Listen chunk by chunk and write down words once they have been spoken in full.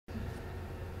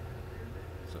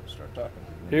start talking.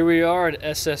 Here we are at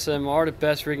SSMR, the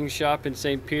best rigging shop in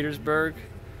St. Petersburg.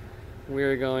 We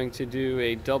are going to do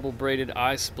a double braided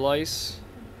eye splice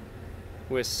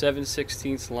with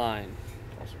 7/16 line.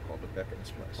 Also called a Becket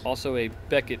Splice. Also a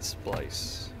Becket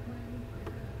Splice.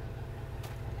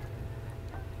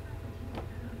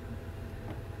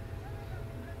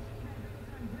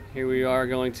 Here we are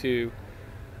going to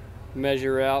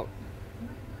measure out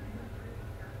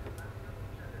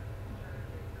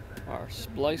our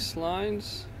splice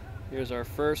lines. Here's our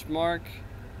first mark.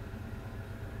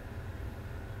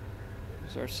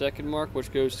 Here's our second mark,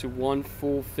 which goes to 1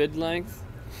 full fid length.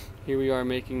 Here we are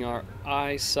making our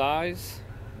eye size.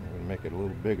 We're going to make it a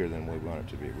little bigger than we want it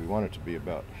to be. We want it to be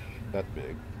about that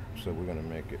big, so we're going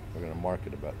to mark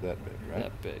it about that big, right?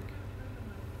 That big.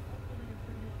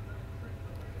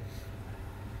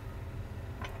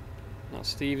 Now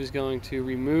Steve is going to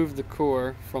remove the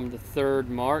core from the third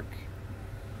mark.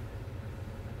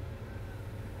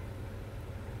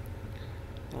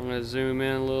 I'm going to zoom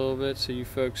in a little bit so you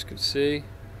folks can see.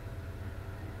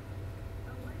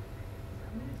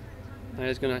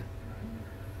 It's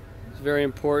very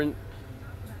important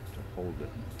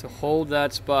to hold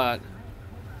that spot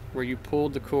where you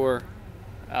pulled the core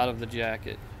out of the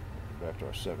jacket. Back to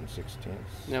our 7/16.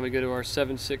 Now we go to our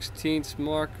 7/16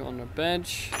 mark on the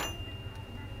bench.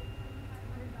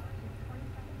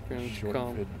 We're going to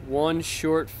come 1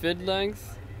 short fid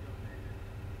length.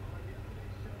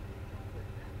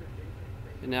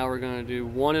 And now we're going to do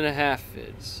 1.5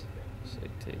 fids. So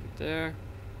take it there.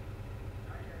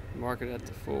 Mark it at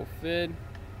the full fid.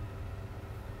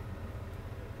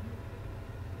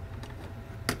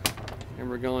 And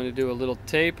we're going to do a little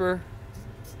taper.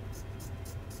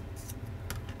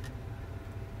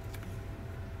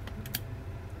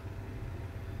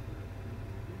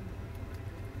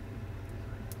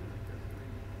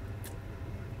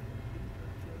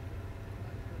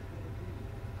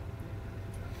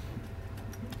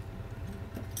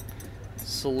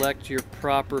 Select your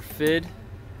proper fid.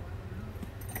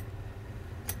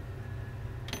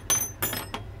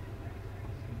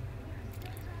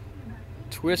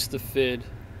 Twist the fid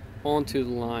onto the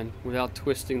line without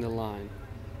twisting the line.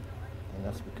 And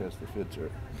that's because the fids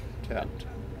are tapped.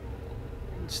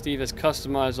 Steve has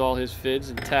customized all his fids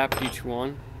and tapped each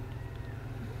one.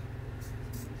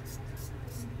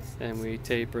 And we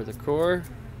taper the core.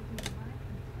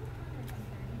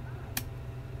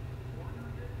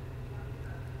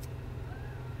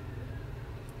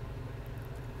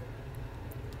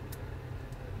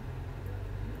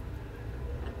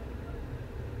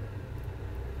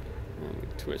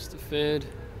 Twist the fid.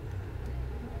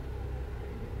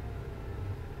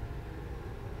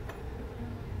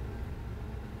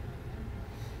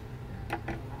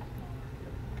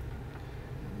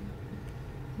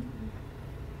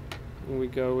 And we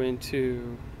go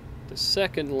into the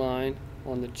second line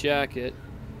on the jacket,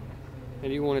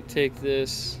 and you want to take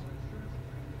this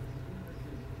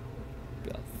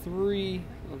about 3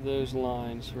 of those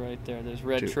lines right there, those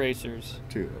red tracers.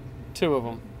 2 of them. 2 of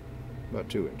them. About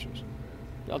 2 inches.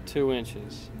 About 2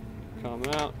 inches. Come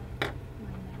out.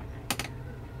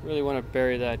 Really want to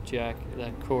bury that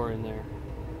core in there.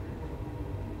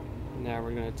 Now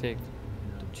we're going to take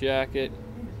the jacket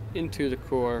into the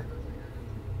core,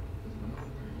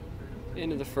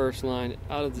 into the first line,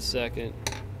 out of the second,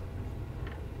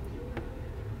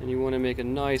 and you want to make a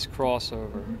nice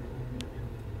crossover.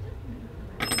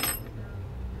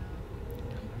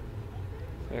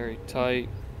 Very tight.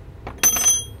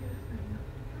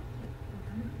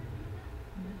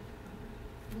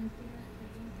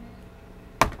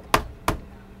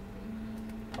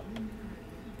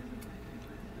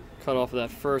 Cut off that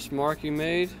first mark you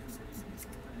made.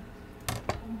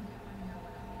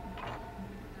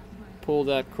 Pull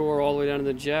that core all the way down to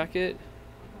the jacket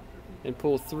and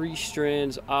pull 3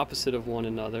 strands opposite of one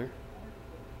another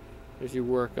as you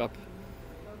work up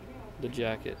the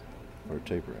jacket. Or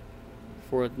taper it.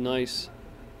 For a nice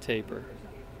taper.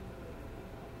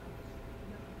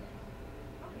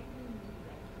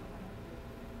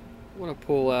 I want to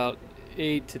pull out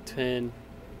 8 to 10,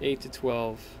 8 to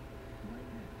 12.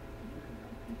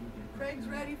 Craig's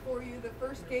ready for you. The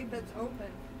first gate that's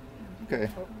open. Okay.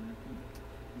 Oh,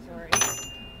 sorry.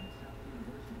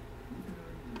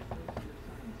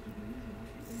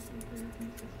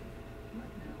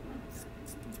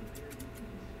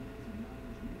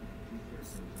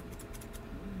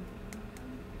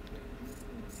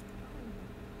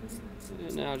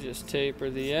 And now just taper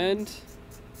the end.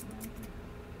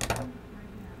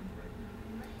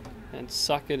 And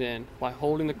suck it in by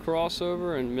holding the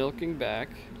crossover and milking back.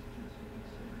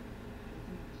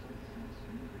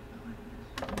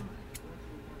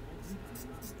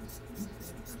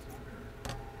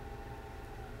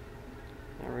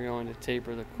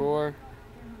 Taper the core.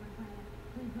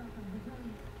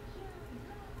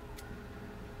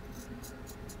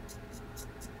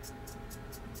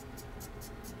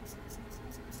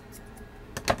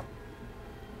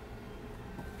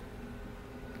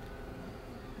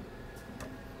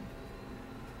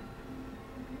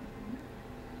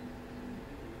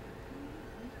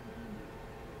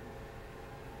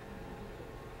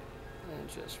 And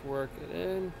just work it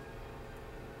in.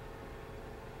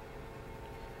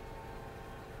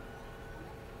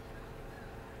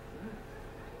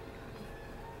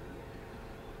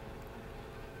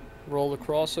 Roll the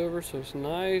crossover so it's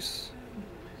nice.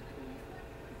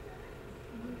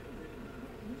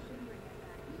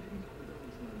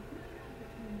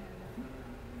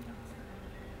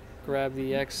 Grab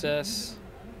the excess,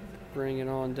 bring it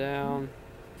on down.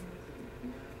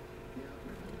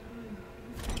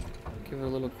 Give it a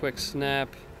little quick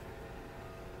snap.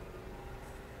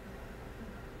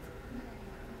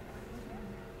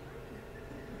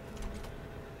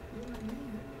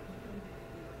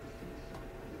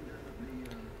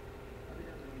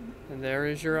 And there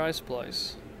is your eye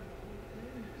splice.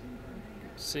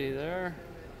 See there?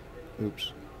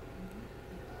 Oops.